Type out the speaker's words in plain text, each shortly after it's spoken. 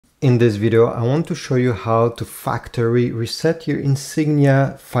In this video, I want to show you how to factory reset your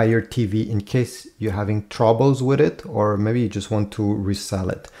Insignia Fire TV in case you're having troubles with it, or maybe you just want to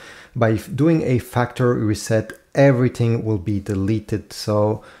resell it. By doing a factory reset, everything will be deleted.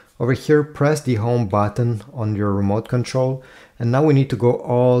 So over here, press the home button on your remote control. And now we need to go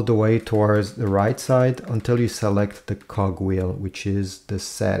all the way towards the right side until you select the cogwheel, which is the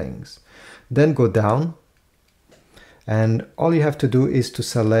settings. Then go down. And all you have to do is to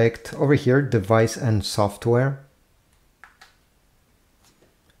select over here, device and software.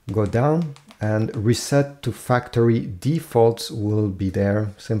 Go down and reset to factory defaults will be there.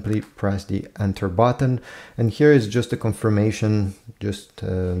 Simply press the enter button. And here is just a confirmation, just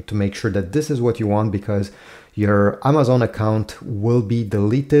to make sure that this is what you want, because your Amazon account will be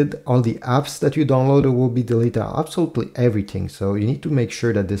deleted. All the apps that you downloaded will be deleted, absolutely everything. So you need to make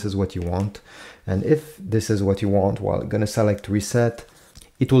sure that this is what you want. And if this is what you want, well, I'm gonna select reset.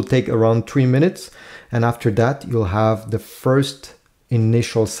 It will take around 3 minutes. And after that, you'll have the first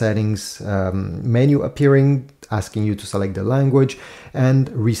initial settings menu appearing, asking you to select the language and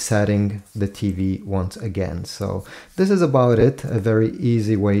resetting the TV once again. So this is about it, a very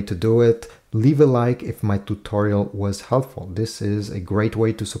easy way to do it. Leave a like if my tutorial was helpful. This is a great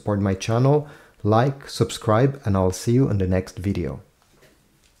way to support my channel. Like, subscribe, and I'll see you in the next video.